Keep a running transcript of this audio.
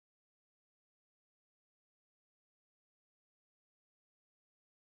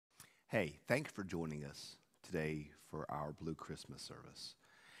Hey, thanks for joining us today for our Blue Christmas service.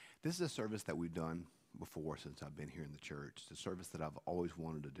 This is a service that we've done before since I've been here in the church. It's a service that I've always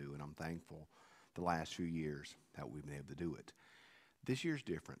wanted to do, and I'm thankful the last few years that we've been able to do it. This year's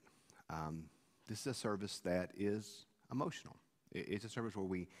different. This is a service that is emotional. It's a service where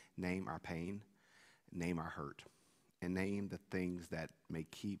we name our pain, name our hurt, and name the things that may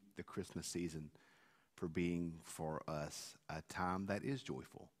keep the Christmas season for being for us a time that is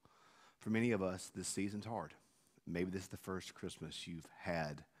joyful. For many of us, this season's hard. Maybe this is the first Christmas you've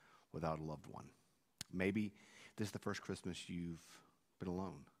had without a loved one. Maybe this is the first Christmas you've been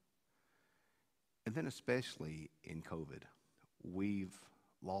alone. And then especially in COVID, we've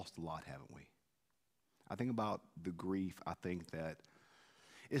lost a lot, haven't we? I think about the grief I think that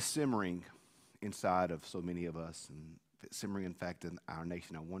is simmering inside of so many of us and simmering, in fact, in our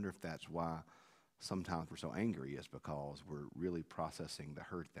nation. I wonder if that's why sometimes we're so angry, is because we're really processing the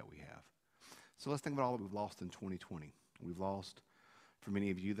hurt that we have. So let's think about all that we've lost in 2020. We've lost, for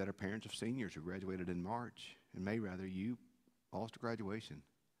many of you that are parents of seniors who graduated in May rather, you lost a graduation.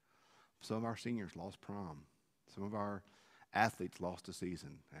 Some of our seniors lost prom. Some of our athletes lost a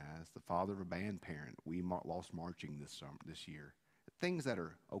season. As the father of a band parent, we lost marching this year. Things that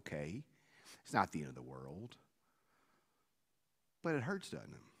are okay. It's not the end of the world. But it hurts,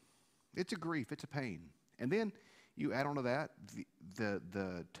 doesn't it? It's a grief. It's a pain. And then you add on to that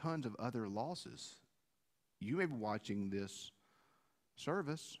the tons of other losses. You may be watching this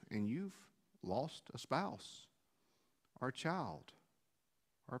service and you've lost a spouse, or a child,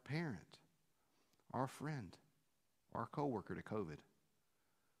 or a parent, or a friend, or a coworker to COVID.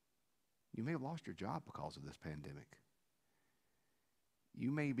 You may have lost your job because of this pandemic.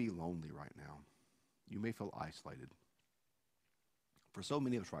 You may be lonely right now. You may feel isolated. For so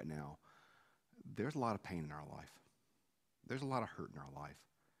many of us right now, there's a lot of pain in our life. There's a lot of hurt in our life.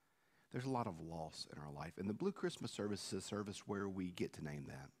 There's a lot of loss in our life. And the Blue Christmas service is a service where we get to name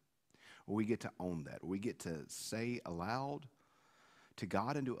that, where we get to own that, where we get to say aloud to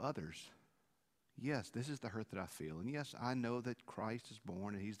God and to others, yes, this is the hurt that I feel. And yes, I know that Christ is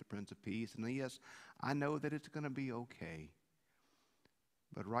born and he's the Prince of Peace. And yes, I know that it's going to be okay.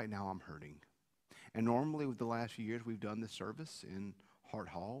 But right now I'm hurting. And normally with the last few years, we've done this service in Hart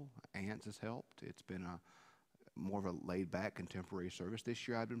Hall. Ants has helped. It's been more of a laid-back contemporary service. This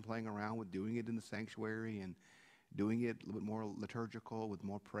year I've been playing around with doing it in the sanctuary and doing it a little bit more liturgical with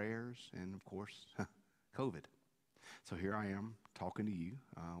more prayers and, of course, COVID. So here I am talking to you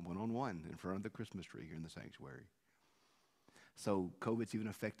one-on-one in front of the Christmas tree here in the sanctuary. So COVID's even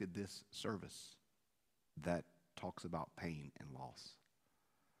affected this service that talks about pain and loss.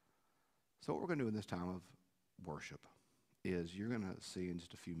 So what we're going to do in this time of worship is you're going to see in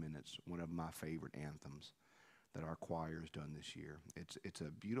just a few minutes one of my favorite anthems that our choir has done this year. It's a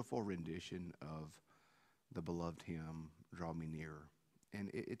beautiful rendition of the beloved hymn, Draw Me Nearer.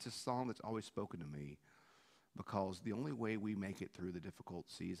 And it's a song that's always spoken to me because the only way we make it through the difficult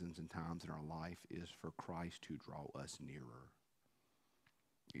seasons and times in our life is for Christ to draw us nearer.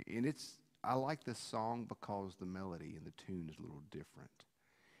 And I like this song because the melody and the tune is a little different.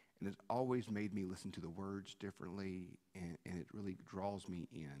 And it's always made me listen to the words differently, and it really draws me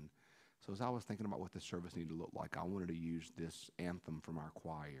in. So as I was thinking about what this service needed to look like, I wanted to use this anthem from our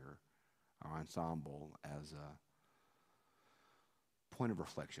choir, our ensemble, as a point of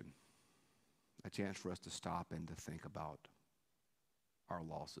reflection, a chance for us to stop and to think about our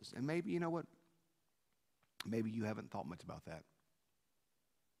losses. And maybe, you know what? Maybe you haven't thought much about that.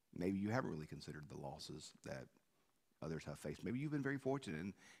 Maybe you haven't really considered the losses that others have faced. Maybe you've been very fortunate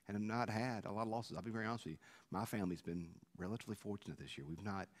and have not had a lot of losses. I'll be very honest with you. My family's been relatively fortunate this year.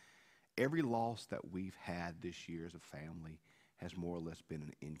 Every loss that we've had this year as a family has more or less been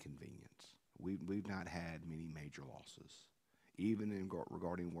an inconvenience. We've not had many major losses. Even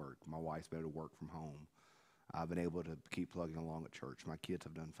regarding work, my wife's been able to work from home. I've been able to keep plugging along at church. My kids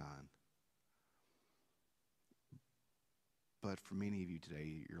have done fine. But for many of you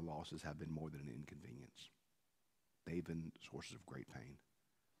today, your losses have been more than an inconvenience. They've been sources of great pain.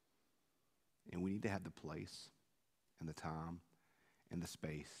 And we need to have the place and the time and the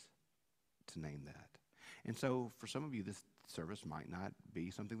space to name that. And so for some of you, this service might not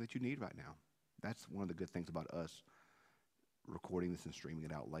be something that you need right now. That's one of the good things about us recording this and streaming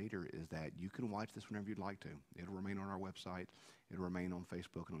it out later, is that you can watch this whenever you'd like to. It'll remain on our website. It'll remain on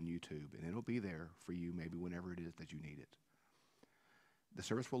Facebook and on YouTube. And it'll be there for you maybe whenever it is that you need it. The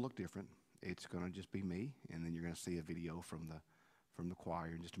service will look different. It's going to just be me, and then you're going to see a video from the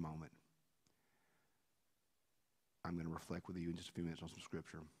choir in just a moment. I'm going to reflect with you in just a few minutes on some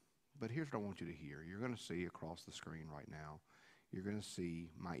scripture. But here's what I want you to hear. You're going to see across the screen right now, you're going to see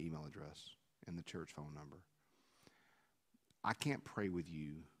my email address and the church phone number. I can't pray with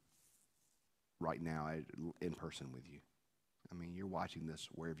you right now in person with you. I mean, you're watching this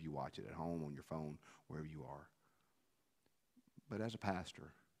wherever you watch it, at home, on your phone, wherever you are. But as a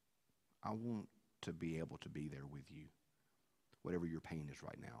pastor, I want to be able to be there with you, whatever your pain is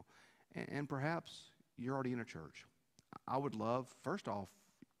right now. And perhaps you're already in a church. I would love, first off,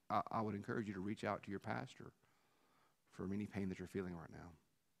 I would encourage you to reach out to your pastor for any pain that you're feeling right now.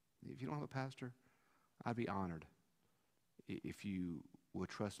 If you don't have a pastor, I'd be honored if you would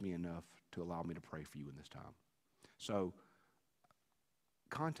trust me enough to allow me to pray for you in this time. So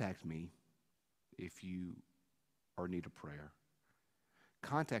contact me if you are in need of prayer.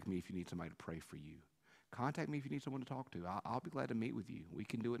 Contact me if you need somebody to pray for you. Contact me if you need someone to talk to. I'll be glad to meet with you. We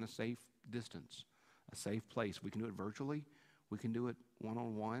can do it in a safe distance, a safe place. We can do it virtually. We can do it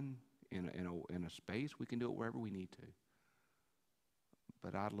one-on-one in a space. We can do it wherever we need to.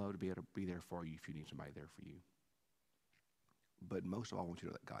 But I'd love to be able to be there for you if you need somebody there for you. But most of all, I want you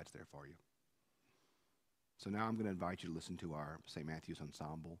to know that God's there for you. So now I'm going to invite you to listen to our St. Matthew's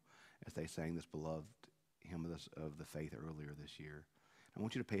Ensemble as they sang this beloved hymn of the faith earlier this year. I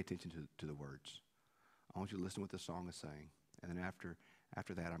want you to pay attention to the words. I want you to listen to what the song is saying. And then after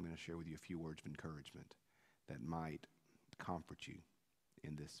that, I'm going to share with you a few words of encouragement that might comfort you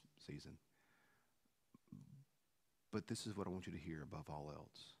in this season. But this is what I want you to hear above all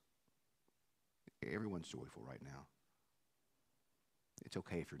else. Everyone's joyful right now. It's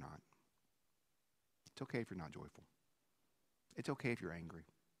okay if you're not. It's okay if you're not joyful. It's okay if you're angry.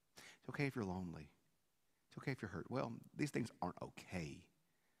 It's okay if you're lonely. It's okay if you're hurt. Well, these things aren't okay.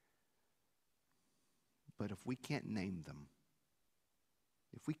 But if we can't name them,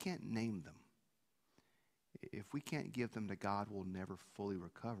 if we can't give them to God, we'll never fully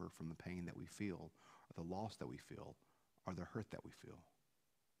recover from the pain that we feel, or the loss that we feel, or the hurt that we feel.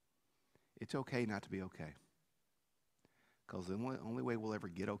 It's okay not to be okay. Because the only way we'll ever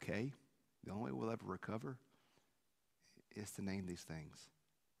get okay, the only way we'll ever recover, is to name these things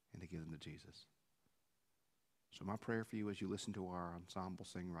and to give them to Jesus. So my prayer for you as you listen to our ensemble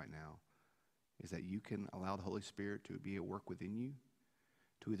sing right now is that you can allow the Holy Spirit to be at work within you,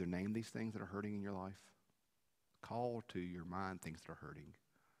 to either name these things that are hurting in your life, call to your mind things that are hurting,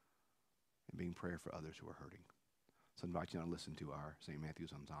 and being prayer for others who are hurting. So I invite you now to listen to our St.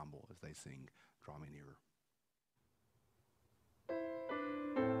 Matthew's Ensemble as they sing, Draw Me Nearer.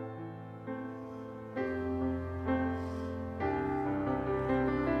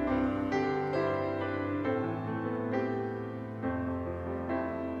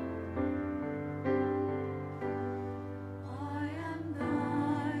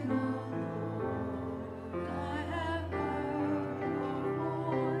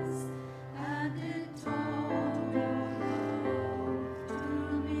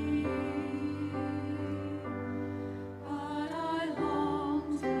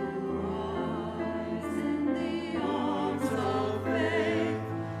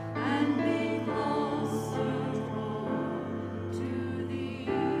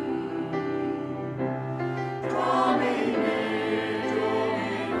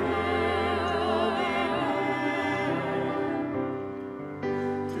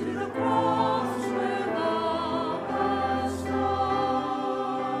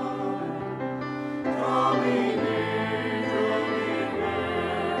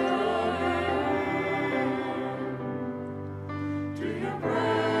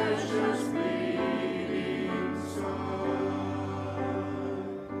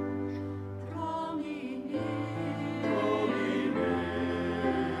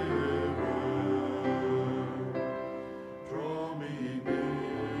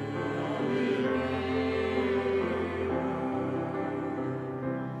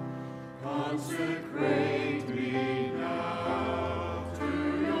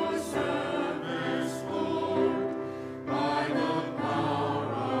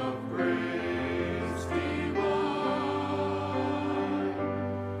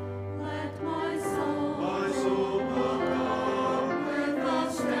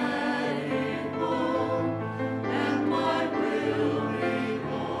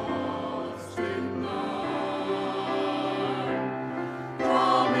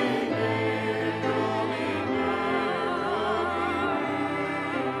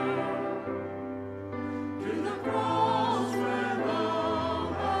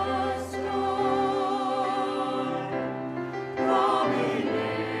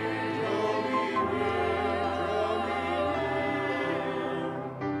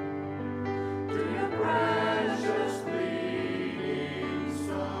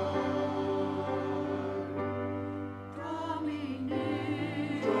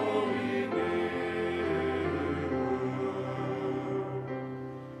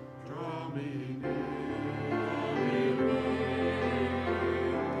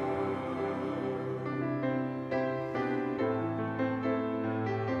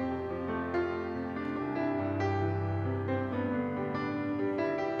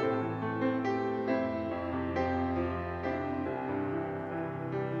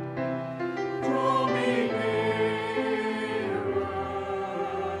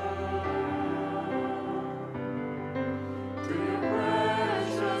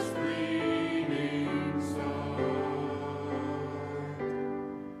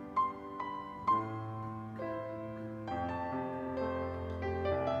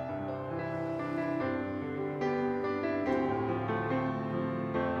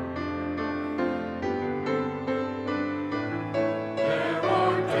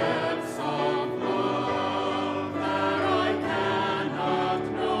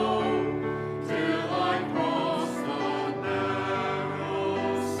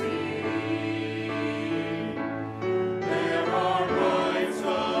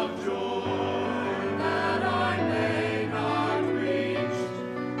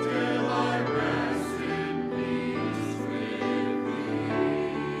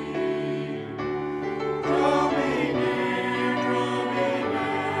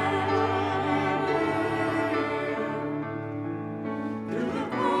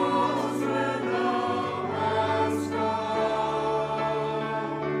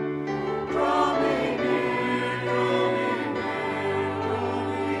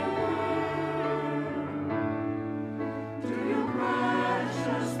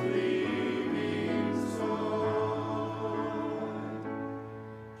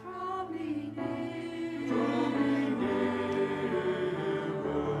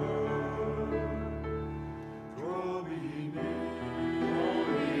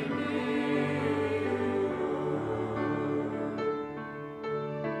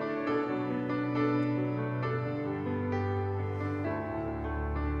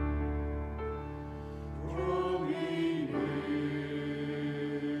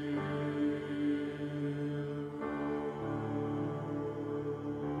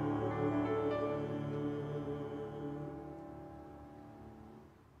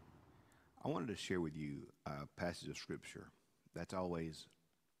 I wanted to share with you a passage of Scripture that's always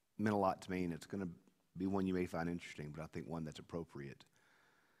meant a lot to me, and it's going to be one you may find interesting, but I think one that's appropriate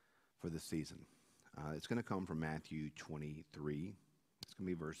for this season. It's going to come from Matthew 23. It's going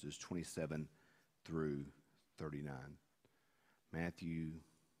to be verses 27 through 39. Matthew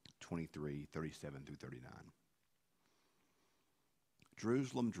 23, 37 through 39.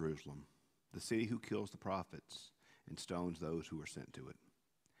 Jerusalem, Jerusalem, the city who kills the prophets and stones those who are sent to it.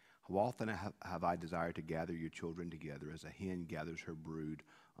 How often have I desired to gather your children together as a hen gathers her brood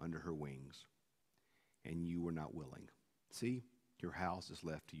under her wings, and you were not willing. See, your house is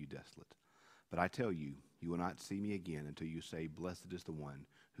left to you desolate. But I tell you, you will not see me again until you say, blessed is the one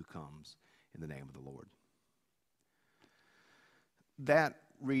who comes in the name of the Lord. That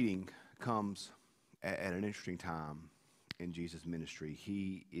reading comes at an interesting time in Jesus' ministry.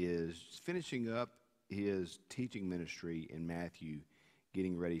 He is finishing up his teaching ministry in Matthew,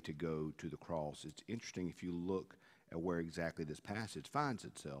 getting ready to go to the cross. It's interesting if you look at where exactly this passage finds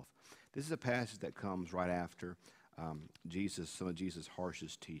itself. This is a passage that comes right after some of Jesus'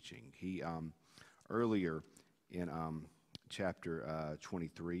 harshest teaching. He earlier in chapter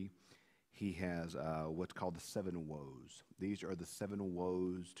 23, he has what's called the 7 woes. These are the 7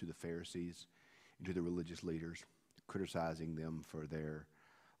 woes to the Pharisees and to the religious leaders, criticizing them for their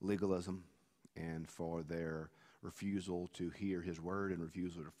legalism and for their refusal to hear his word and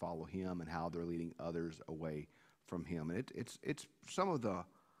refusal to follow him, and how they're leading others away from him. And it's some of the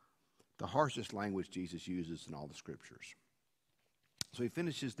harshest language Jesus uses in all the scriptures. So he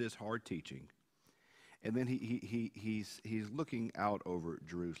finishes this hard teaching, and then he's looking out over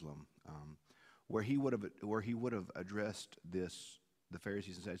Jerusalem, where he would have addressed this. The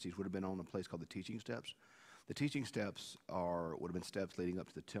Pharisees and Sadducees would have been on a place called the Teaching Steps. The Teaching Steps would have been steps leading up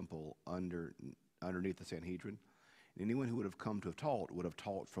to the temple underneath the Sanhedrin. And anyone who would have come to have taught would have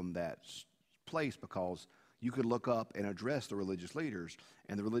taught from that place, because you could look up and address the religious leaders,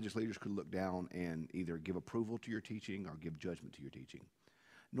 and the religious leaders could look down and either give approval to your teaching or give judgment to your teaching.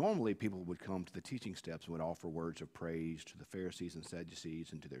 Normally, people would come to the Teaching Steps and would offer words of praise to the Pharisees and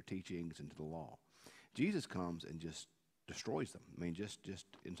Sadducees and to their teachings and to the law. Jesus comes and just destroys them. I mean, just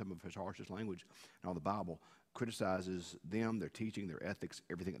in some of his harshest language in all the Bible, criticizes them, their teaching, their ethics,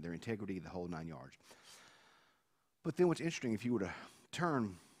 everything, their integrity, the whole 9 yards. But then what's interesting, if you were to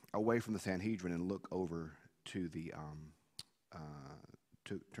turn away from the Sanhedrin and look over to the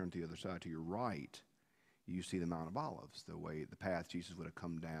turn to the other side, to your right, you see the Mount of Olives, the path Jesus would have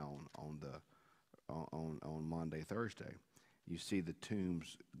come down on Monday, Thursday. You see the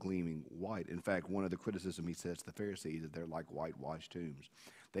tombs gleaming white. In fact, one of the criticism he says to the Pharisees is they're like whitewashed tombs.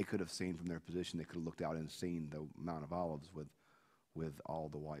 They could have seen from their position, they could have looked out and seen the Mount of Olives with all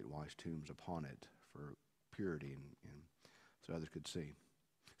the whitewashed tombs upon it for purity, and so others could see.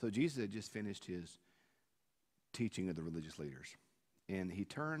 So Jesus had just finished his teaching of the religious leaders, and he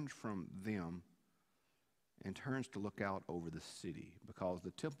turns from them and turns to look out over the city, because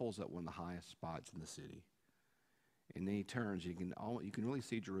the temple's at one of the highest spots in the city. And then he turns, you can really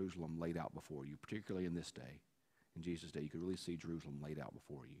see Jerusalem laid out before you, particularly in this day. In Jesus' day, you could really see Jerusalem laid out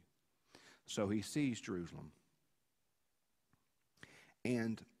before you. So he sees Jerusalem.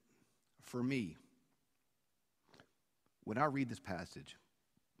 And for me, when I read this passage,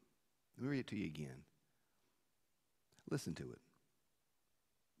 let me read it to you again. Listen to it,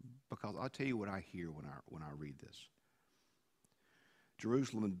 because I'll tell you what I hear when I read this.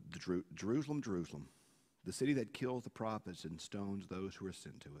 Jerusalem, Jerusalem, Jerusalem, the city that kills the prophets and stones those who are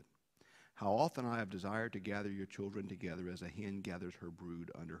sent to it. How often I have desired to gather your children together as a hen gathers her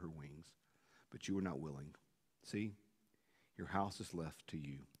brood under her wings, but you were not willing. See, your house is left to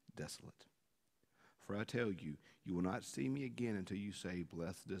you desolate. For I tell you, you will not see me again until you say,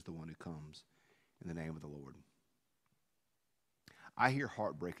 blessed is the one who comes in the name of the Lord. I hear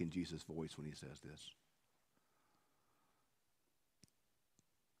heartbreak in Jesus' voice when he says this.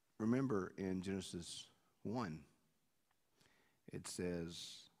 Remember in Genesis 1, it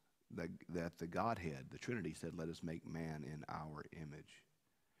says that the Godhead, the Trinity, said, let us make man in our image.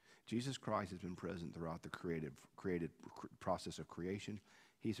 Jesus Christ has been present throughout the created process of creation.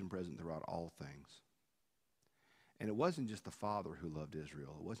 He's been present throughout all things. And it wasn't just the Father who loved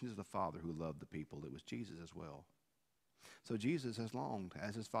Israel. It wasn't just the Father who loved the people. It was Jesus as well. So Jesus has longed,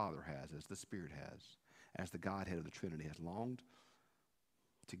 as his Father has, as the Spirit has, as the Godhead of the Trinity has longed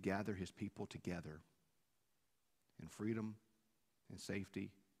to gather his people together in freedom and safety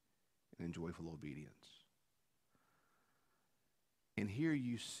and in joyful obedience. And here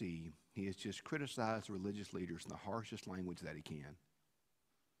you see he has just criticized the religious leaders in the harshest language that he can.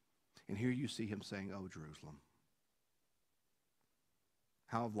 And here you see him saying, oh, Jerusalem,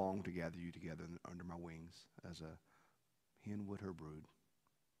 How I've longed to gather you together under my wings as a hen would her brood,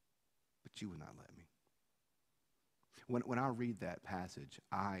 but you would not let me. When I read that passage,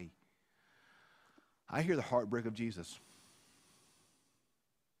 I hear the heartbreak of Jesus.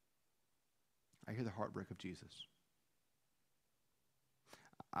 I hear the heartbreak of Jesus.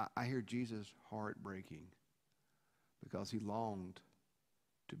 I hear Jesus' heart breaking because he longed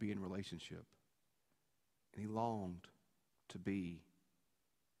to be in relationship. And he longed to be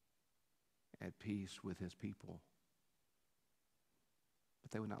at peace with his people.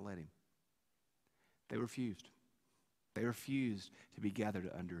 But they would not let him. They refused. They refused to be gathered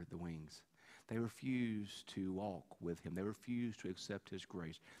under the wings. They refused to walk with him. They refused to accept his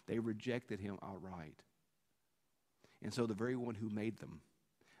grace. They rejected him outright. And so the very one who made them,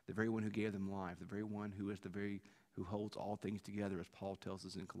 the very one who gave them life, the very one who holds all things together, as Paul tells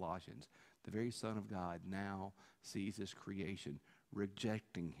us in Colossians, the very Son of God now sees his creation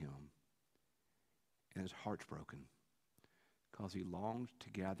rejecting him. And his heart's broken because he longed to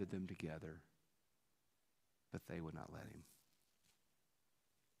gather them together, but they would not let him.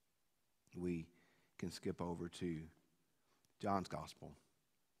 We can skip over to John's Gospel,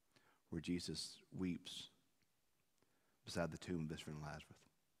 where Jesus weeps beside the tomb of his friend Lazarus.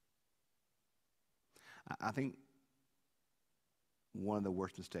 I think one of the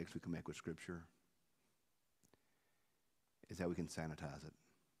worst mistakes we can make with Scripture is that we can sanitize it.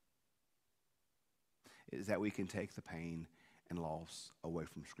 Is that we can take the pain and loss away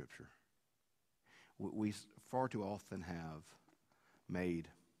from Scripture. We far too often have made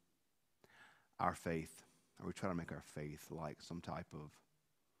our faith, or we try to make our faith like some type of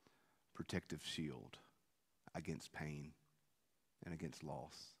protective shield against pain and against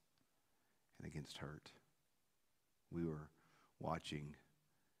loss and against hurt. We were watching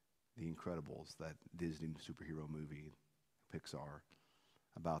The Incredibles, that Disney superhero movie, Pixar,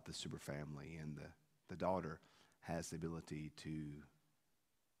 about the super family, and the daughter has the ability to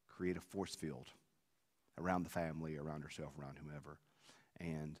create a force field around the family, around herself, around whomever,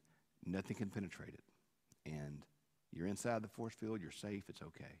 and nothing can penetrate it. And you're inside the force field, you're safe, it's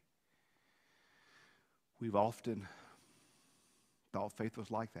okay. We've often thought faith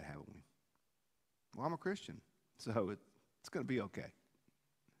was like that, haven't we? Well, I'm a Christian, so it's going to be okay.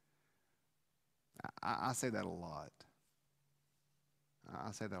 I say that a lot.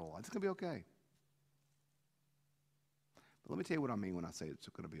 I say that a lot. It's going to be okay. But let me tell you what I mean when I say it's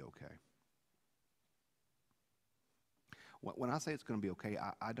going to be okay. When I say it's going to be okay,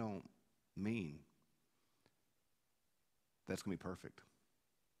 I don't mean that it's going to be perfect.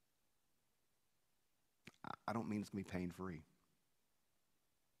 I don't mean it's going to be pain-free.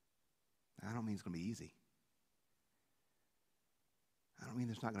 I don't mean it's going to be easy. I don't mean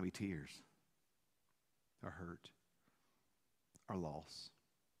there's not going to be tears or hurt or loss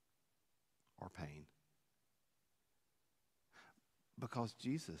or pain. Because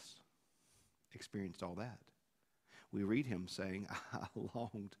Jesus experienced all that. We read him saying, I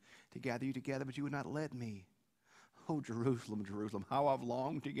longed to gather you together, but you would not let me. Oh, Jerusalem, Jerusalem, how I've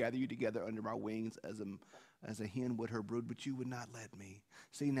longed to gather you together under my wings as a hen would her brood, but you would not let me.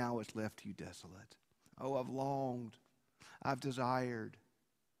 See, now it's left you desolate. Oh, I've longed, I've desired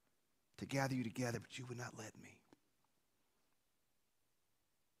to gather you together, but you would not let me.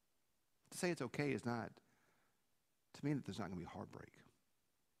 To say it's okay is not to mean that there's not going to be heartbreak.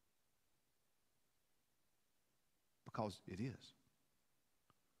 Because it is.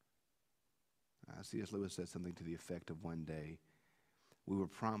 C.S. Lewis said something to the effect of one day, we were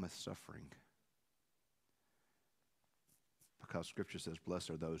promised suffering because Scripture says,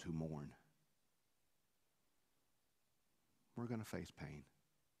 blessed are those who mourn. We're going to face pain.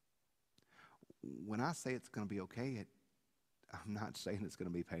 When I say it's going to be okay, I'm not saying it's going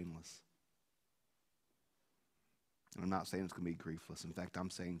to be painless. And I'm not saying it's going to be griefless. In fact, I'm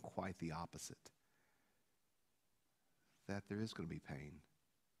saying quite the opposite. That there is going to be pain.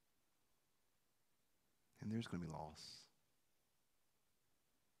 And there's going to be loss.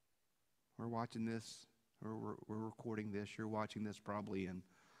 We're watching this, or we're recording this. You're watching this probably in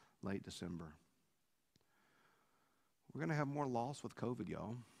late December. We're going to have more loss with COVID,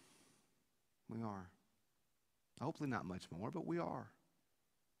 y'all. We are. Hopefully not much more, but we are.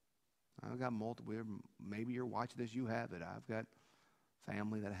 I've got multiple, maybe you're watching this, you have it. I've got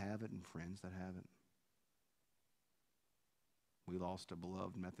family that have it and friends that have it. We lost a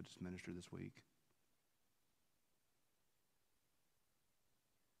beloved Methodist minister this week.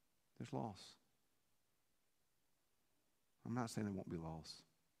 There's loss. I'm not saying there won't be loss.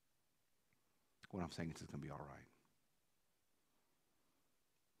 What I'm saying is it's going to be all right.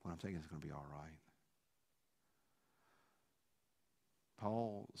 What I'm saying is it's going to be all right.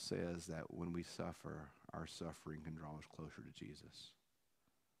 Paul says that when we suffer, our suffering can draw us closer to Jesus.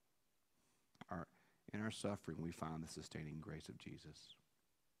 In our suffering, we find the sustaining grace of Jesus.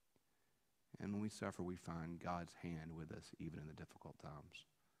 And when we suffer, we find God's hand with us even in the difficult times.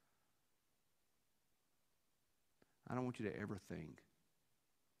 I don't want you to ever think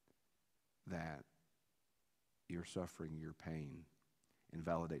that your suffering, your pain,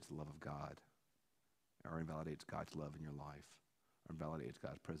 invalidates the love of God, or invalidates God's love in your life, or invalidates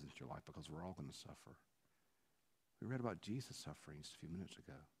God's presence in your life, because we're all going to suffer. We read about Jesus suffering just a few minutes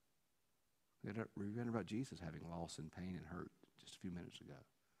ago. We read about Jesus having loss and pain and hurt just a few minutes ago.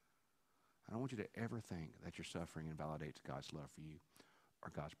 I don't want you to ever think that your suffering invalidates God's love for you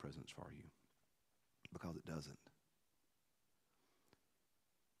or God's presence for you, because it doesn't.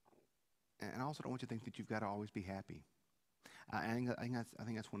 And I also don't want you to think that you've got to always be happy. I think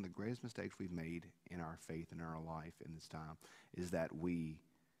that's one of the greatest mistakes we've made in our faith and in our life in this time, is that we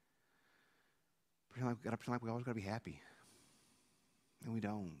pretend like we always got to be happy, and we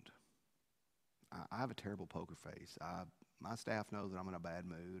don't. I have a terrible poker face. My staff knows that I'm in a bad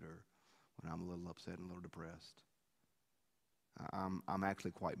mood or when I'm a little upset and a little depressed. I'm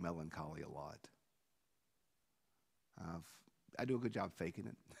actually quite melancholy a lot. I do a good job faking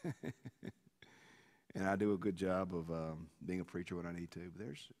it. And I do a good job of being a preacher when I need to. But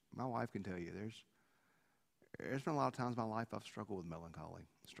my wife can tell you, there's been a lot of times in my life I've struggled with melancholy,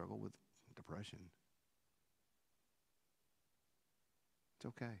 struggled with depression. It's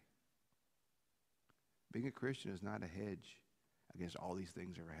okay. Being a Christian is not a hedge against all these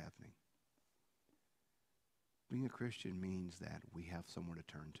things that are happening. Being a Christian means that we have somewhere to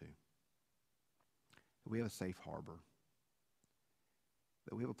turn to. That we have a safe harbor.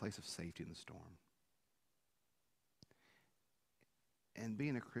 That we have a place of safety in the storm. And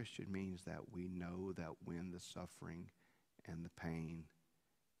being a Christian means that we know that when the suffering and the pain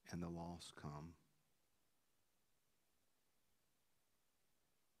and the loss come,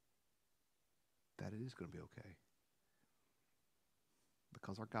 that it is going to be okay.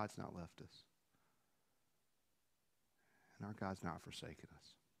 Because our God's not left us. And our God's not forsaken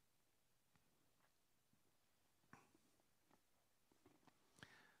us.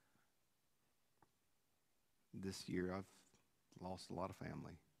 This year I've lost a lot of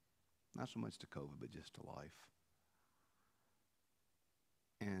family. Not so much to COVID, but just to life.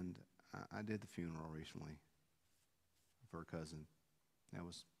 And I did the funeral recently for a cousin. That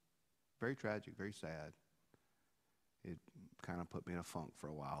was very tragic, very sad. It kind of put me in a funk for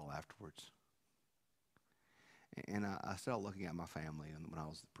a while afterwards. And I started looking at my family, and when I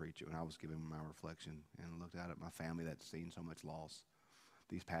was the preacher, when I was giving my reflection, and looked out at my family that's seen so much loss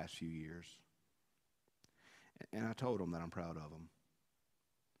these past few years. And I told them that I'm proud of them.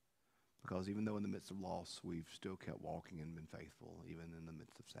 Because even though in the midst of loss, we've still kept walking and been faithful, even in the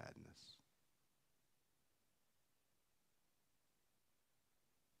midst of sadness.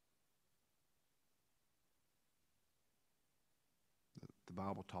 The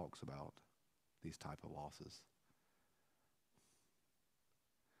Bible talks about these type of losses.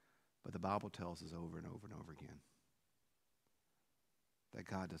 But the Bible tells us over and over and over again that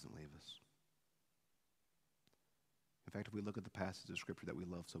God doesn't leave us. In fact, if we look at the passage of Scripture that we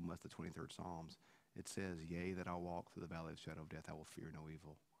love so much, the 23rd Psalms, it says, "Yea, that I walk through the valley of the shadow of death, I will fear no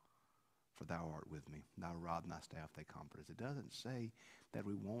evil, for thou art with me. Thy rod and thy staff, they comfort us." It doesn't say that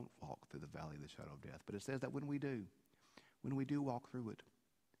we won't walk through the valley of the shadow of death, but it says that when we do walk through it,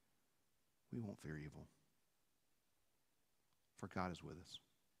 we won't fear evil, for God is with us.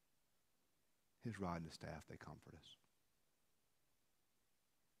 His rod and his staff, they comfort us.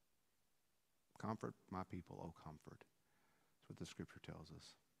 Comfort my people, O comfort. That's what the Scripture tells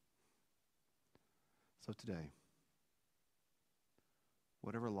us. So today,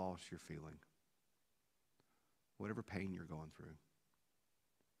 whatever loss you're feeling, whatever pain you're going through,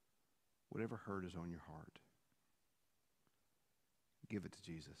 whatever hurt is on your heart, give it to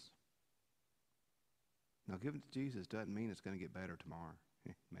Jesus. Now, giving it to Jesus doesn't mean it's going to get better tomorrow.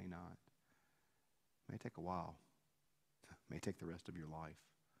 It may not. It may take a while. It may take the rest of your life.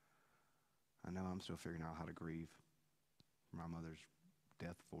 I know I'm still figuring out how to grieve my mother's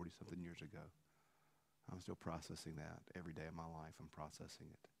death 40-something years ago. I'm still processing that every day of my life. I'm processing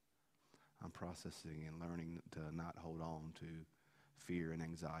it. I'm processing and learning to not hold on to fear and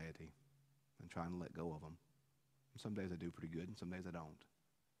anxiety and trying to let go of them. And some days I do pretty good, and some days I don't.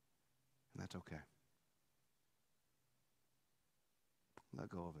 And that's okay. Let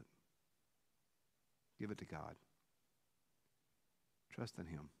go of it. Give it to God. Trust in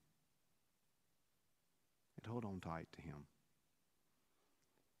him. And hold on tight to him.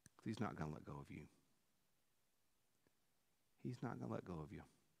 He's not going to let go of you. He's not going to let go of you.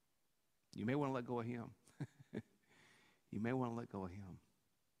 You may want to let go of him. You may want to let go of him.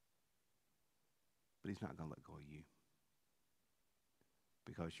 But he's not going to let go of you.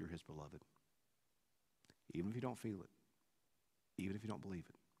 Because you're his beloved. Even if you don't feel it. Even if you don't believe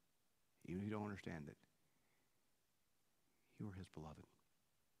it. Even if you don't understand it. You are his beloved.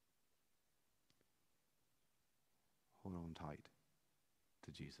 Hold on tight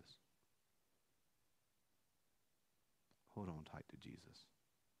to Jesus. Hold on tight to Jesus.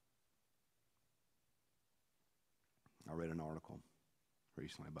 I read an article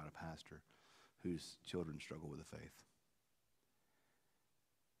recently about a pastor whose children struggle with the faith.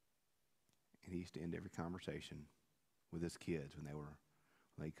 And he used to end every conversation with his kids when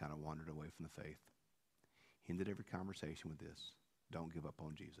they kind of wandered away from the faith. He ended every conversation with this: don't give up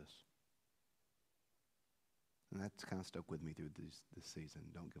on Jesus. And that's kind of stuck with me through this season.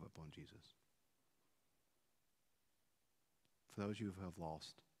 Don't give up on Jesus. For those of you who have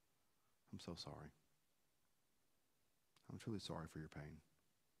lost, I'm so sorry. I'm truly sorry for your pain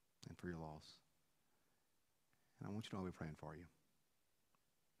and for your loss. And I want you to know I'll be praying for you.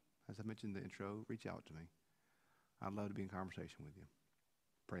 As I mentioned in the intro, reach out to me. I'd love to be in conversation with you,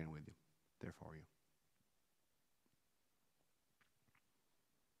 praying with you, there for you.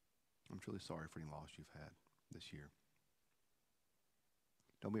 I'm truly sorry for any loss you've had this year.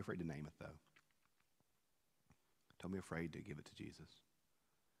 Don't be afraid to name it, though. Don't be afraid to give it to Jesus.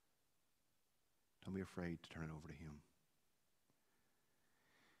 Don't be afraid to turn it over to him.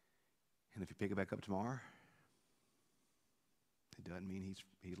 And if you pick it back up tomorrow, it doesn't mean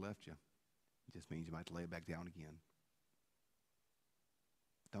he's left you. It just means you might have to lay it back down again.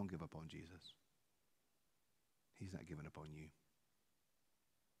 Don't give up on Jesus. He's not giving up on you.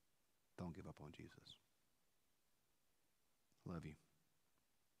 Don't give up on Jesus. I love you.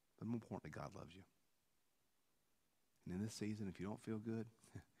 But more importantly, God loves you. And in this season, if you don't feel good,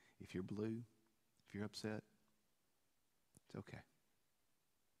 if you're blue, if you're upset, it's okay.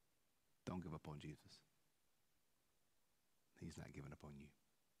 Don't give up on Jesus. He's not giving up on you.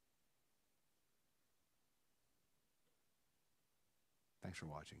 Thanks for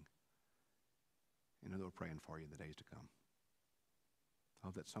watching. And I know we're praying for you in the days to come. I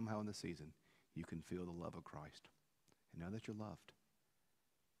hope that somehow in this season you can feel the love of Christ and know that you're loved,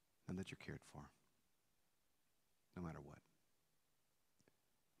 know that you're cared for, no matter what.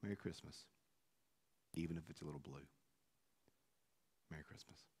 Merry Christmas, even if it's a little blue. Merry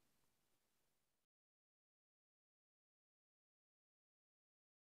Christmas.